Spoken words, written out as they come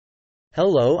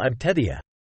Hello, I'm Tethia.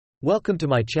 Welcome to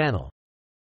my channel.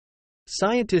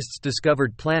 Scientists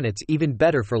discovered planets even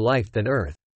better for life than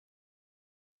Earth.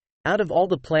 Out of all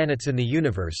the planets in the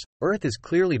universe, Earth is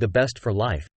clearly the best for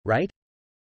life, right?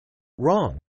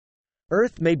 Wrong.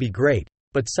 Earth may be great,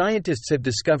 but scientists have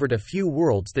discovered a few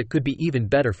worlds that could be even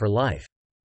better for life.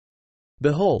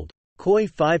 Behold, KOI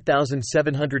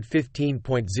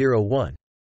 5715.01.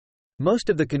 Most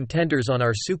of the contenders on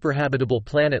our superhabitable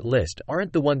planet list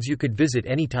aren't the ones you could visit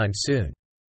anytime soon.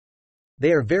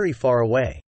 They are very far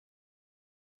away.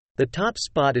 The top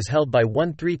spot is held by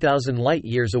 13,000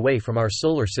 light-years away from our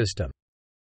solar system.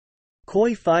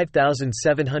 KOI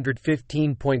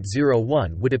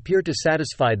 5715.01 would appear to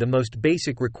satisfy the most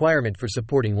basic requirement for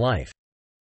supporting life.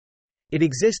 It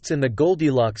exists in the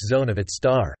Goldilocks zone of its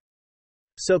star.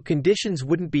 So conditions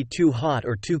wouldn't be too hot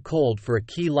or too cold for a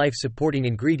key life-supporting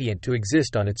ingredient to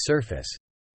exist on its surface.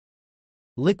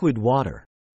 Liquid water.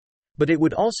 But it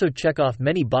would also check off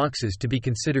many boxes to be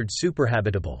considered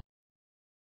superhabitable.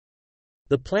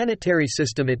 The planetary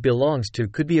system it belongs to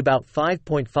could be about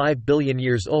 5.5 billion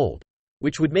years old,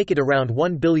 which would make it around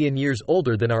 1 billion years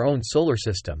older than our own solar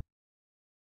system.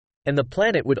 And the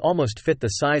planet would almost fit the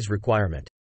size requirement.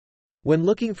 When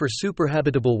looking for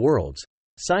superhabitable worlds,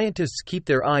 scientists keep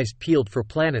their eyes peeled for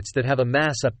planets that have a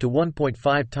mass up to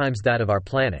 1.5 times that of our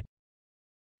planet.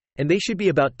 And they should be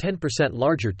about 10%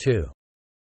 larger too.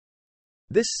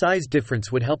 This size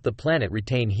difference would help the planet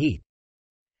retain heat.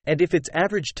 And if its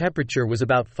average temperature was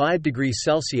about 5 degrees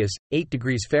Celsius, 8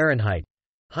 degrees Fahrenheit,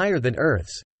 higher than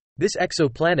Earth's, this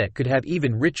exoplanet could have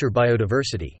even richer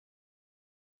biodiversity.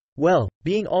 Well,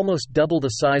 being almost double the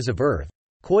size of Earth,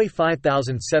 KOI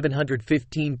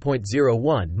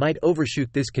 5715.01 might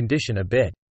overshoot this condition a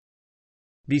bit.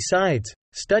 Besides,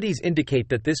 studies indicate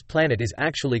that this planet is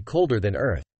actually colder than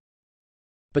Earth.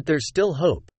 But there's still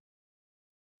hope.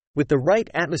 With the right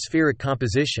atmospheric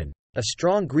composition, a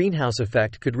strong greenhouse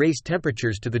effect could raise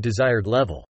temperatures to the desired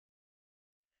level.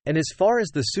 And as far as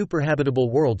the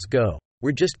superhabitable worlds go,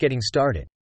 we're just getting started.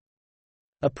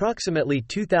 Approximately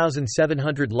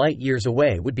 2,700 light-years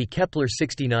away would be Kepler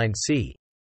 69c.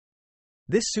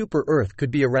 This super-Earth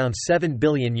could be around 7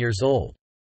 billion years old.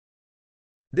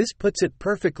 This puts it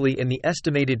perfectly in the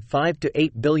estimated 5 to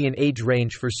 8 billion age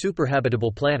range for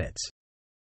superhabitable planets.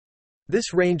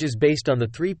 This range is based on the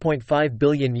 3.5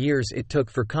 billion years it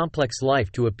took for complex life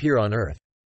to appear on Earth.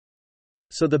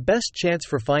 So the best chance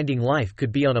for finding life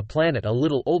could be on a planet a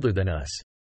little older than us.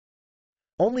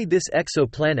 Only this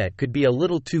exoplanet could be a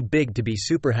little too big to be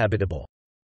superhabitable.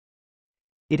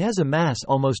 It has a mass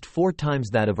almost 4 times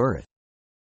that of Earth.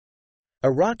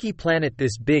 A rocky planet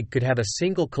this big could have a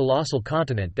single colossal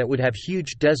continent that would have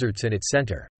huge deserts in its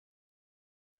center.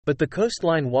 But the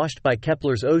coastline washed by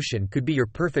Kepler's ocean could be your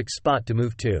perfect spot to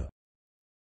move to.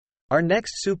 Our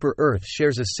next super-Earth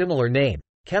shares a similar name,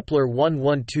 Kepler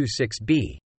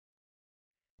 1126b.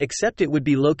 Except it would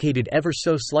be located ever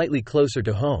so slightly closer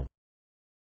to home.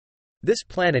 This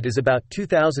planet is about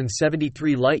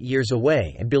 2,073 light-years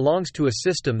away and belongs to a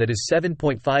system that is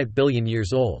 7.5 billion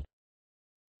years old.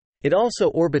 It also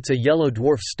orbits a yellow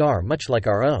dwarf star much like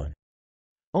our own.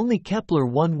 Only Kepler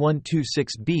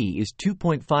 1126b is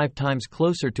 2.5 times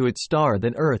closer to its star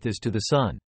than Earth is to the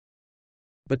Sun.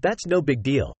 But that's no big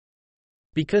deal.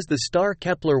 Because the star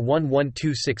Kepler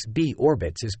 1126b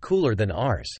orbits is cooler than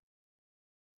ours.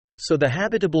 So the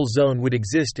habitable zone would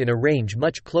exist in a range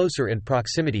much closer in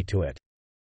proximity to it.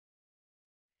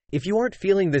 If you aren't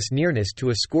feeling this nearness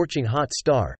to a scorching hot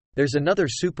star, there's another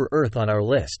super-Earth on our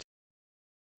list.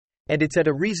 And it's at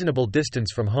a reasonable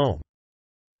distance from home.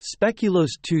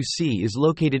 Speculos 2c is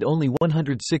located only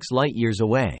 106 light-years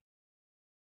away.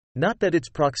 Not that its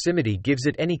proximity gives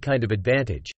it any kind of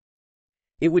advantage.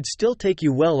 It would still take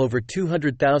you well over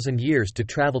 200,000 years to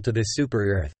travel to this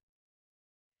super-Earth.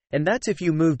 And that's if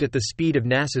you moved at the speed of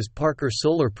NASA's Parker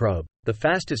Solar Probe, the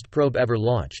fastest probe ever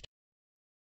launched.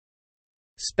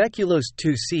 Speculos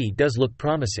 2c does look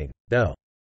promising, though.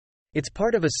 It's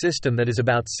part of a system that is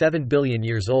about 7 billion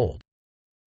years old.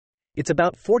 It's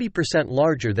about 40%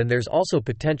 larger than there's also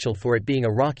potential for it being a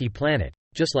rocky planet,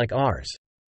 just like ours.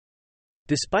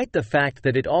 Despite the fact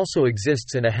that it also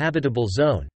exists in a habitable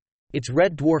zone, its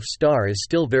red dwarf star is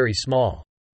still very small.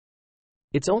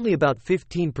 It's only about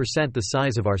 15% the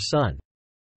size of our Sun.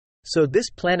 So this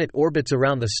planet orbits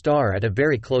around the star at a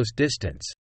very close distance.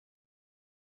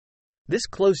 This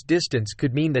close distance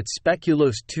could mean that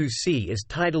Speculos 2c is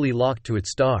tidally locked to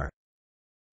its star.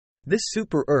 This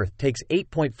super-Earth takes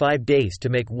 8.5 days to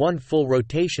make one full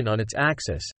rotation on its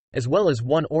axis, as well as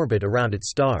one orbit around its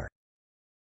star.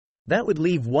 That would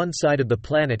leave one side of the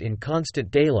planet in constant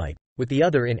daylight, with the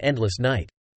other in endless night.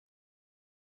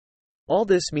 All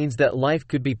this means that life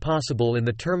could be possible in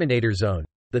the Terminator Zone,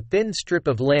 the thin strip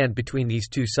of land between these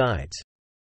two sides.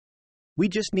 We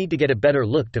just need to get a better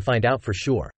look to find out for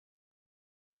sure.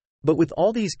 But with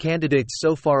all these candidates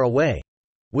so far away,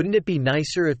 wouldn't it be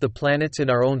nicer if the planets in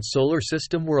our own solar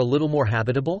system were a little more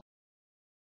habitable?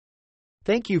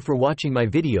 Thank you for watching my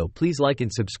video. Please like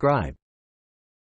and subscribe.